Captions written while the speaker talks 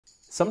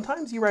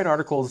Sometimes you write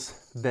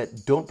articles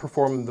that don't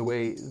perform the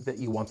way that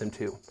you want them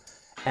to.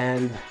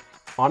 And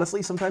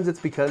honestly, sometimes it's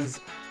because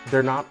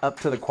they're not up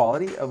to the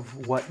quality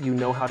of what you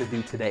know how to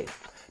do today.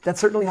 That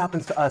certainly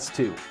happens to us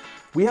too.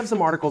 We have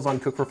some articles on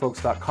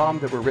cookforfolks.com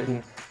that were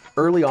written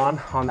early on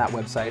that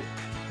website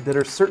that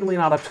are certainly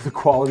not up to the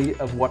quality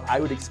of what I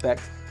would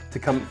expect to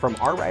come from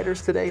our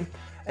writers today.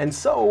 And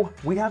so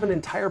we have an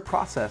entire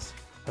process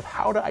of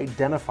how to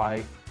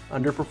identify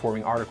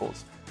underperforming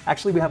articles.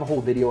 Actually, we have a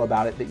whole video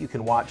about it that you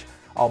can watch.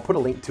 I'll put a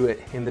link to it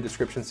in the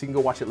description so you can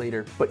go watch it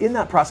later. But in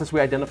that process, we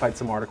identified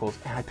some articles,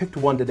 and I picked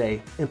one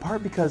today, in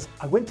part because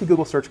I went to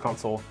Google Search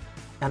Console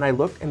and I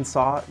looked and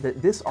saw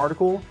that this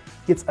article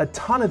gets a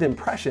ton of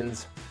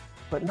impressions,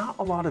 but not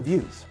a lot of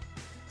views.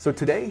 So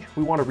today,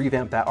 we want to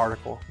revamp that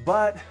article.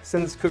 But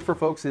since Cook for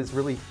Folks is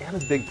really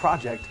Anna's big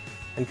project,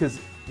 and because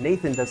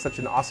Nathan does such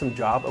an awesome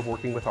job of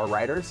working with our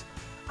writers,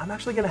 I'm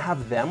actually going to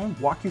have them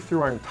walk you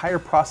through our entire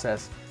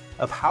process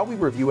of how we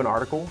review an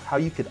article, how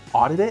you could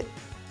audit it,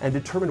 and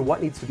determine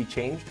what needs to be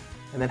changed,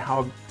 and then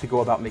how to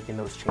go about making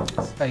those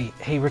changes.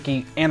 Hey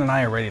Ricky, Ann and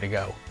I are ready to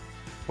go.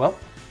 Well,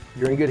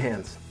 you're in good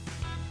hands.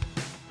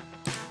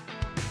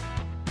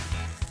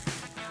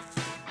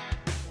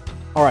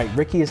 All right,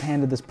 Ricky has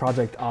handed this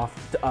project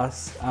off to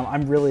us.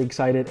 I'm really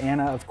excited.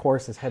 Anna, of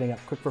course, is heading up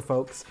Cook for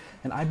Folks,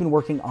 and I've been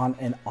working on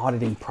an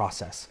auditing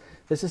process.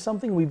 This is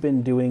something we've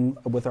been doing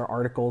with our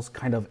articles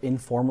kind of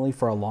informally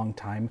for a long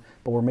time,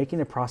 but we're making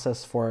a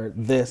process for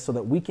this so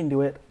that we can do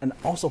it and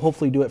also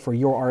hopefully do it for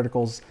your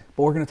articles,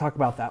 but we're gonna talk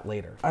about that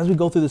later. As we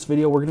go through this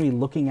video, we're gonna be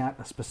looking at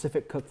a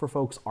specific Cook for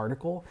Folks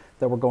article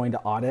that we're going to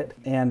audit,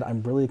 and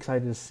I'm really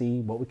excited to see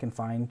what we can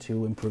find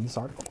to improve this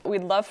article.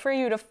 We'd love for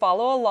you to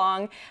follow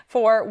along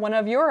for one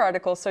of your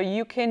articles so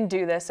you can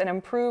do this and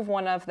improve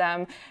one of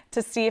them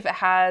to see if it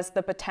has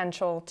the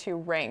potential to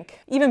rank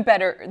even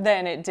better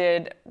than it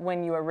did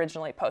when you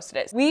originally posted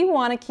it. We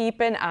want to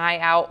keep an eye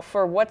out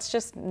for what's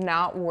just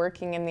not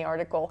working in the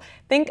article.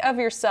 Think of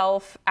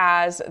yourself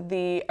as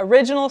the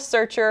original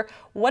searcher.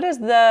 What is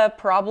the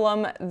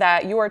problem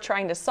that you are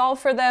trying to solve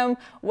for them?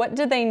 What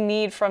do they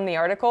need from the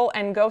article?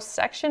 And go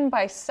section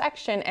by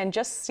section and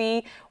just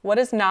see what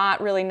is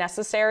not really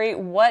necessary,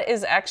 what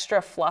is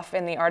extra fluff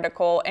in the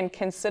article, and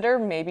consider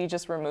maybe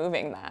just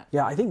removing that.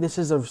 Yeah, I think this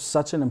is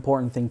such an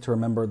important thing to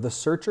remember. The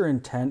searcher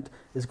intent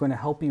is going to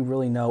help you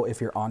really know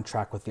if you're on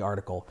track with the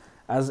article.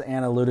 As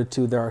Anna alluded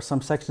to, there are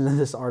some sections of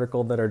this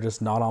article that are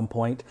just not on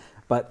point,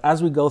 but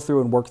as we go through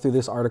and work through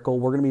this article,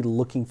 we're going to be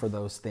looking for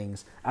those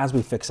things as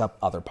we fix up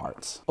other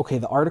parts. Okay,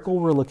 the article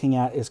we're looking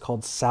at is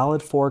called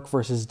Salad Fork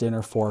versus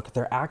Dinner Fork.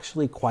 They're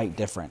actually quite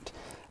different.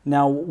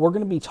 Now, we're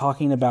going to be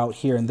talking about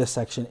here in this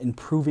section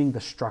improving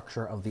the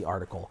structure of the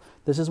article.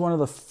 This is one of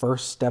the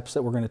first steps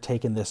that we're going to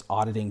take in this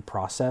auditing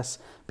process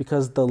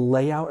because the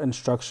layout and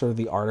structure of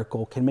the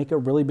article can make a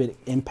really big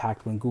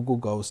impact when Google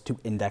goes to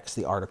index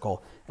the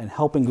article and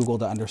helping Google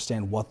to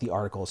understand what the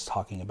article is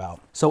talking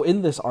about. So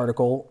in this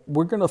article,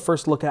 we're going to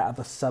first look at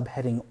the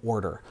subheading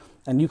order.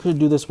 And you could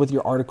do this with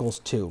your articles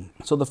too.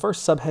 So the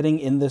first subheading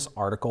in this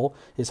article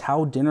is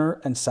how dinner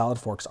and salad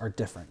forks are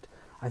different.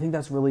 I think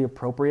that's really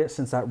appropriate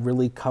since that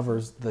really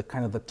covers the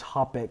kind of the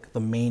topic, the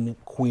main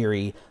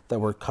query that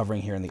we're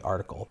covering here in the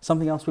article.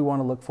 Something else we want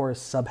to look for is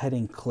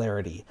subheading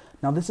clarity.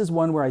 Now this is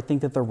one where I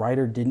think that the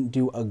writer didn't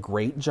do a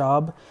great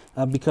job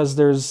because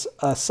there's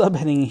a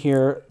subheading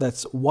here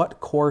that's what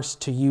course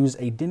to use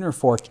a dinner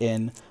fork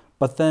in,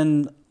 but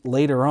then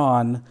later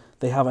on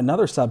they have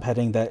another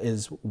subheading that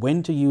is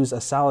when to use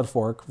a salad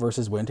fork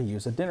versus when to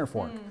use a dinner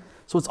fork.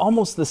 So it's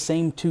almost the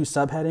same two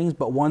subheadings,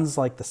 but one's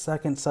like the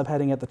second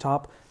subheading at the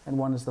top and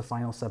one is the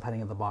final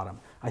subheading at the bottom.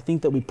 I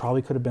think that we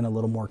probably could have been a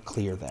little more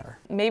clear there.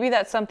 Maybe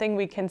that's something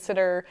we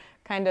consider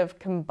kind of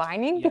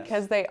combining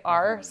because they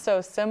are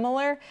so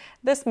similar.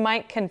 This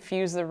might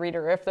confuse the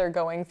reader if they're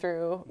going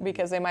through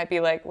because they might be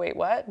like, wait,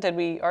 what? Did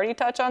we already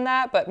touch on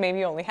that? But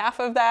maybe only half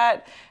of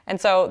that. And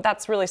so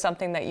that's really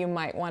something that you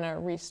might want to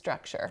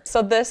restructure.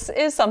 So this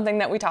is something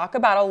that we talk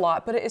about a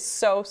lot, but it is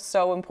so,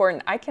 so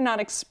important. I cannot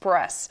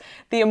express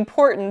the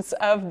importance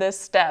of this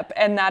step,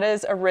 and that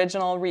is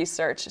original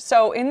research.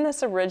 So in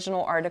this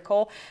original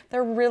article,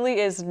 there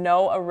really is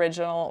no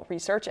original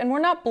research, and we're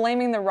not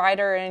blaming the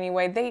writer in any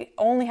way. They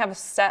only have a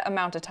set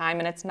amount of time,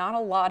 and it's not a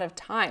lot of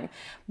time.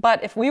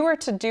 But if we were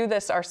to do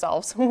this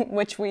ourselves,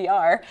 which we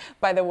are,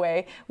 by the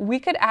way, we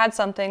could add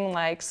something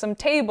like some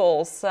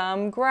tables,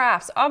 some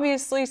graphs,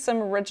 obviously some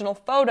original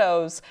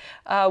photos.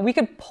 We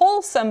could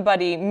poll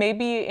somebody,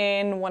 maybe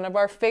in one of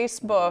our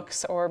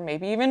Facebooks or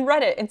maybe even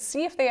Reddit, and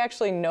see if they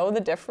actually know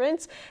the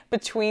difference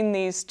between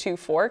these two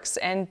forks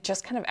and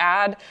just kind of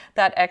add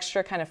that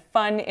extra kind of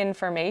fun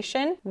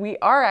information. We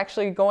are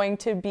actually going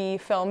to be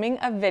filming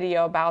a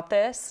video about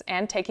this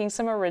and taking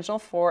some original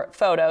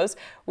photos.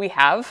 We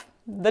have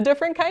the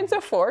different kinds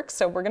of forks,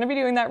 so we're going to be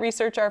doing that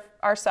research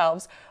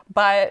ourselves,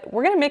 but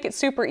we're going to make it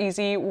super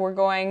easy. We're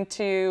going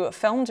to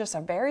film just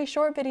a very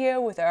short video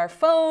with our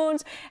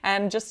phones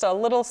and just a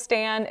little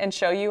stand and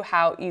show you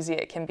how easy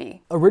it can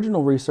be.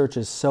 Original research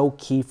is so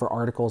key for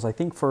articles, I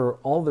think for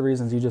all the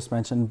reasons you just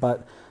mentioned,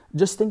 but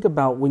Just think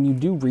about when you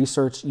do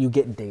research, you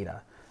get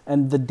data.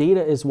 And the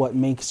data is what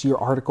makes your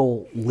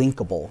article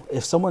linkable.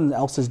 If someone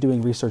else is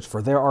doing research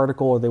for their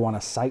article or they want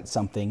to cite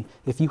something,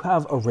 if you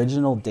have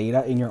original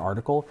data in your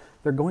article,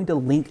 they're going to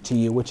link to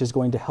you, which is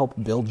going to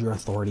help build your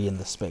authority in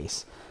the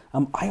space.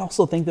 I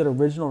also think that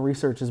original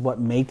research is what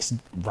makes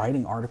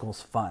writing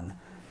articles fun.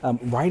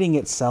 Writing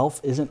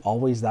itself isn't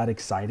always that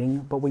exciting,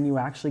 but when you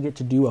actually get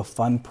to do a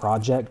fun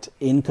project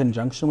in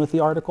conjunction with the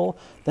article,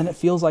 then it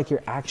feels like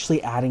you're actually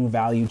adding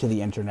value to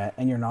the internet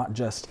and you're not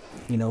just,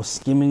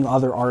 skimming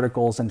other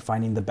articles and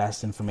finding the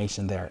best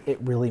information there. It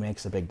really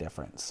makes a big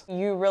difference.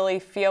 You really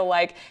feel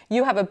like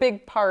you have a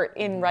big part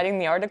in writing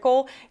the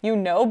article,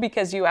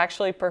 because you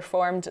actually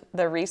performed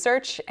the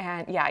research,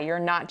 and yeah, you're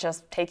not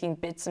just taking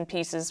bits and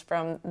pieces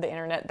from the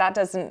internet. That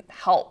doesn't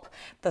help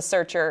the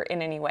searcher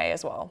in any way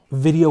as well.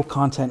 Video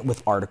content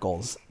with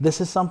articles. This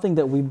is something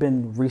that we've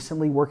been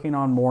recently working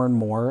on more and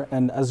more,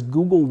 and as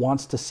Google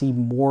wants to see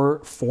more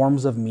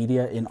forms of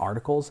media in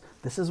articles,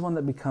 this is one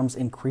that becomes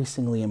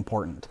increasingly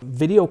important.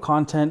 Video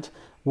content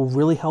will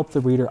really help the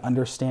reader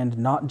understand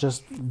not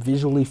just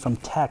visually from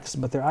text,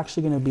 but they're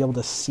actually going to be able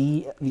to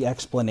see the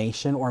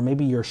explanation, or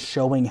maybe you're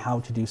showing how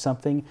to do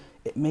something.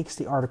 It makes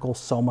the article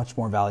so much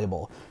more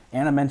valuable.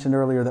 Anna mentioned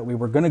earlier that we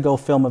were going to go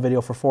film a video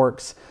for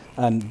forks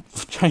and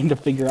trying to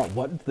figure out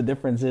what the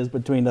difference is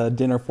between a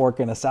dinner fork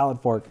and a salad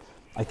fork.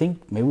 I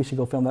think maybe we should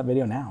go film that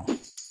video now.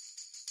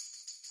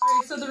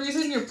 Alright, so the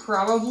reason you're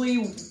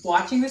probably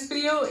watching this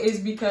video is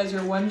because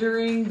you're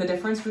wondering the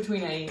difference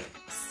between a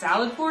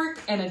salad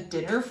fork and a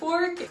dinner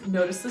fork.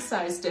 Notice the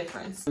size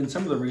difference. In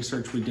some of the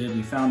research we did,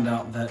 we found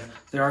out that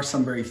there are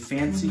some very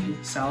fancy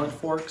salad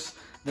forks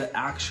that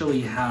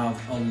actually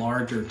have a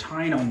larger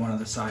tine on one of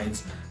the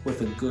sides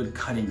with a good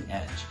cutting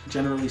edge.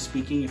 Generally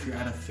speaking, if you're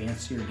at a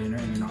fancier dinner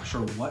and you're not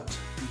sure what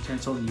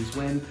utensil to use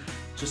when,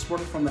 just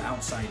work from the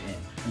outside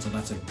in. And so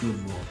that's a good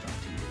rule of thumb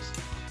to use.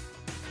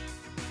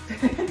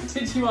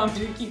 Did you want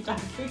me to keep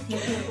talking?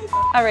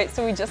 All right,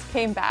 so we just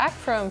came back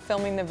from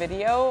filming the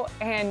video,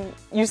 and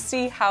you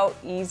see how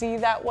easy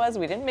that was.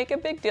 We didn't make a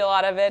big deal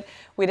out of it.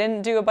 We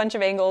didn't do a bunch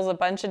of angles, a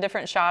bunch of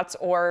different shots,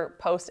 or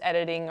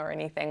post-editing or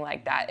anything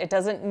like that. It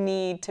doesn't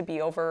need to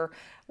be over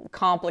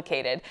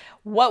complicated.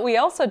 What we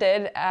also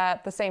did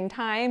at the same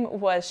time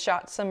was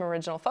shot some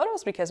original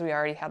photos, because we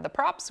already had the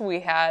props,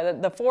 we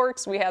had the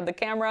forks, we had the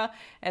camera,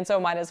 and so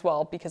might as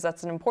well, because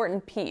that's an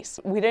important piece.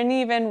 We didn't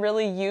even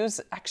really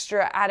use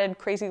extra added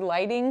crazy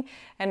lighting,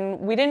 and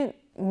we didn't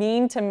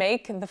mean to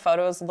make the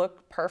photos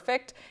look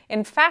perfect.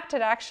 In fact,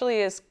 it actually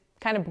is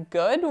kind of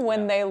good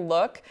when they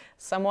look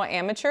somewhat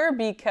amateur,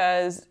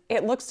 because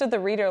it looks to the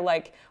reader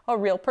like a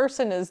real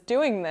person is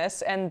doing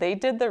this and they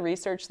did the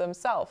research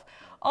themselves.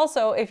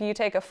 Also, if you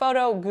take a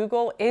photo,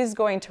 Google is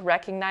going to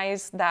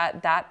recognize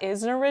that that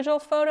is an original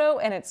photo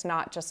and it's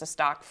not just a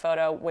stock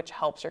photo, which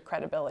helps your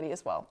credibility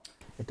as well.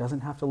 It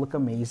doesn't have to look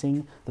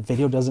amazing. The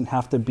video doesn't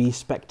have to be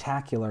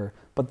spectacular,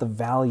 but the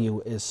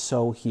value is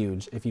so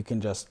huge if you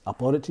can just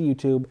upload it to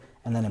YouTube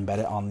and then embed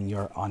it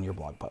on your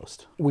blog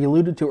post. We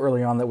alluded to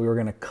earlier on that we were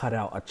going to cut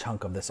out a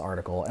chunk of this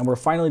article, and we're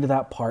finally to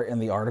that part in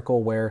the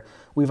article where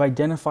we've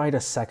identified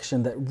a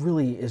section that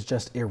really is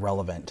just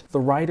irrelevant. The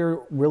writer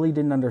really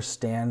didn't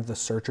understand the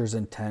searcher's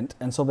intent,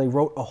 and so they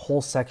wrote a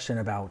whole section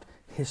about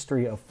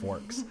history of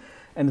forks.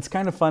 And it's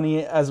kind of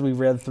funny, as we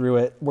read through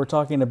it, we're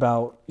talking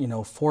about,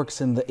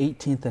 forks in the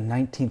 18th and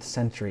 19th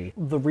century.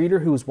 The reader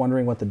who is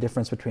wondering what the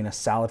difference between a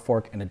salad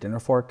fork and a dinner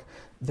fork,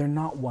 they're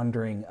not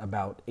wondering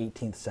about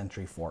 18th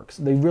century forks.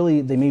 They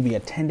may be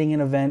attending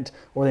an event,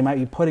 or they might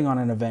be putting on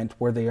an event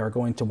where they are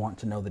going to want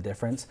to know the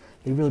difference.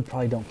 They really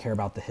probably don't care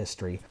about the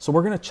history. So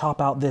we're going to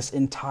chop out this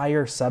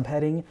entire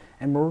subheading,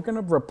 and we're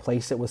going to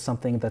replace it with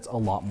something that's a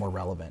lot more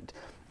relevant.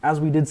 As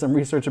we did some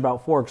research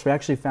about forks, we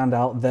actually found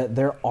out that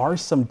there are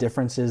some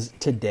differences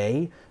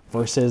today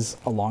versus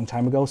a long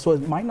time ago. So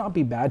it might not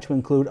be bad to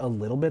include a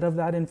little bit of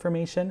that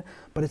information,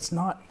 but it's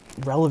not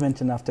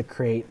relevant enough to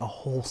create a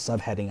whole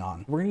subheading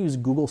on. We're gonna use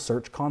Google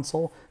Search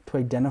Console to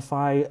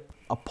identify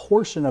a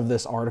portion of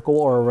this article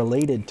or a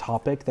related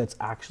topic that's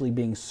actually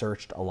being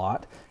searched a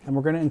lot, and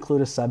we're going to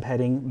include a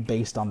subheading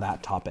based on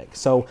that topic.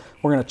 So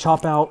we're going to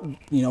chop out,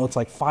 it's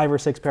like 5 or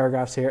 6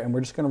 paragraphs here, and we're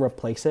just going to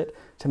replace it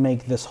to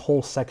make this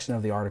whole section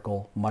of the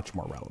article much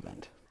more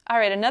relevant. All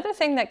right, another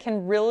thing that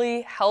can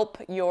really help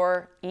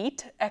your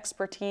EAT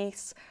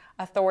expertise,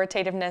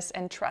 authoritativeness,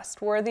 and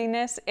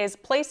trustworthiness is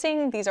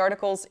placing these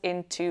articles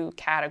into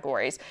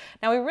categories.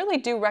 Now, we really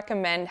do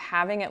recommend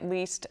having at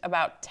least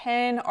about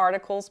 10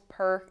 articles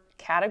per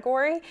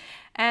category,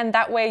 and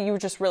that way you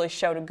just really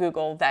show to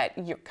Google that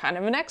you're kind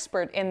of an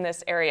expert in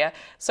this area.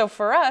 So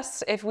for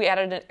us, if we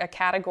added a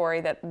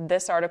category that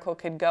this article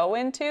could go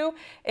into,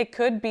 it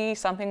could be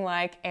something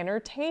like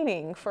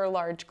entertaining for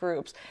large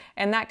groups,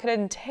 and that could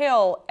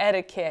entail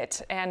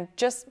etiquette and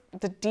just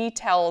the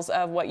details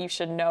of what you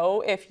should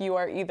know if you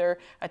are either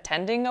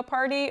attending a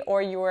party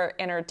or you are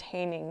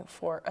entertaining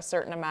for a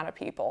certain amount of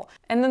people.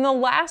 And then the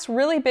last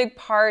really big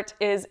part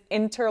is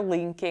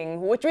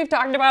interlinking, which we've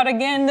talked about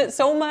again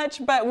so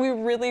much, but we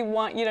really want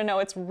want you to know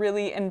it's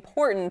really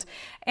important.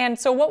 And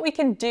so what we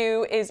can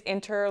do is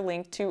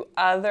interlink to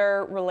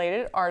other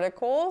related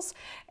articles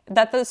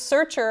that the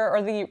searcher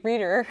or the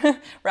reader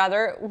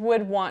rather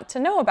would want to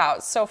know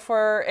about. So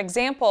for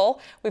example,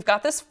 we've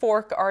got this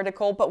fork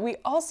article, but we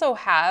also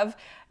have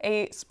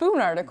a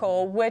spoon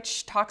article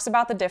which talks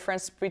about the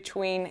difference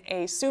between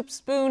a soup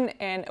spoon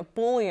and a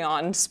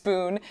bouillon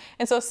spoon.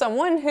 And so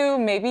someone who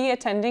may be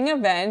attending an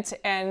event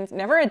and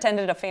never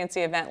attended a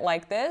fancy event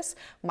like this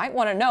might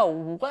want to know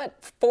what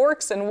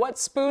forks and what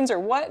spoons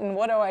are what and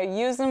what do I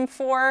use them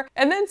for.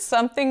 And then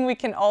something we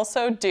can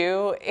also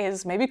do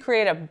is maybe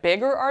create a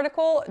bigger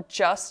article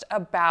just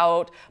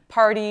about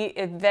party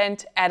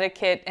event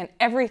etiquette and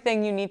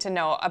everything you need to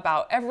know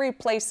about every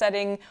place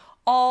setting,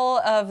 all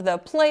of the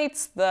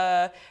plates,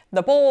 the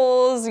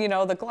bowls, you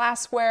know, the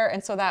glassware.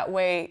 And so that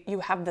way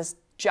you have this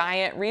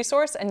giant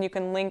resource and you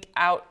can link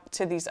out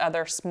to these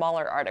other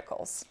smaller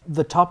articles.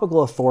 The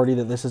topical authority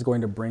that this is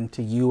going to bring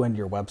to you and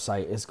your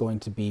website is going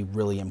to be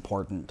really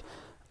important.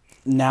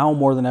 Now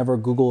more than ever,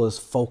 Google is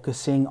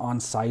focusing on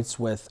sites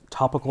with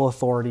topical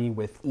authority,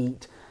 with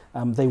EAT.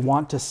 They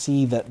want to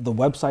see that the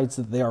websites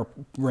that they are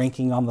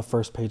ranking on the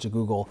first page of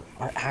Google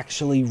are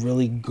actually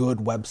really good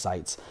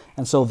websites.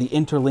 And so the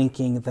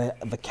interlinking,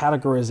 the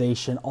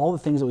categorization, all the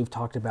things that we've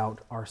talked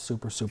about are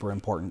super, super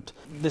important.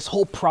 This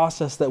whole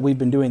process that we've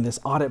been doing, this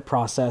audit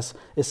process,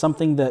 is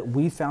something that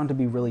we found to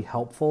be really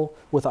helpful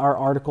with our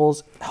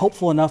articles,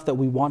 helpful enough that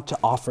we want to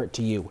offer it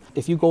to you.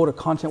 If you go to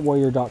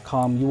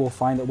contentwarrior.com, you will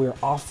find that we are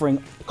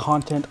offering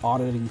content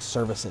auditing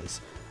services.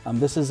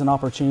 This is an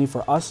opportunity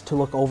for us to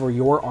look over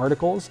your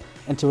articles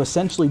and to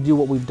essentially do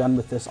what we've done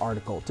with this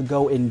article, to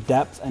go in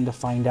depth and to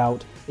find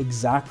out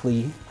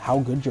exactly how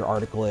good your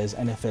article is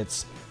and if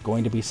it's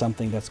going to be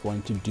something that's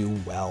going to do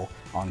well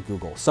on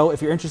Google. So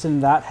if you're interested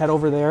in that, head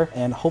over there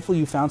and hopefully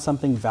you found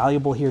something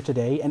valuable here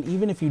today. And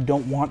even if you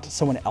don't want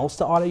someone else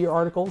to audit your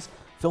articles,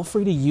 feel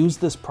free to use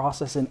this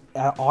process and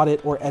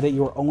audit or edit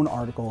your own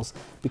articles,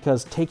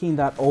 because taking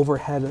that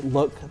overhead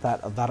look,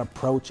 that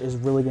approach is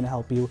really going to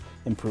help you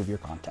improve your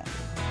content.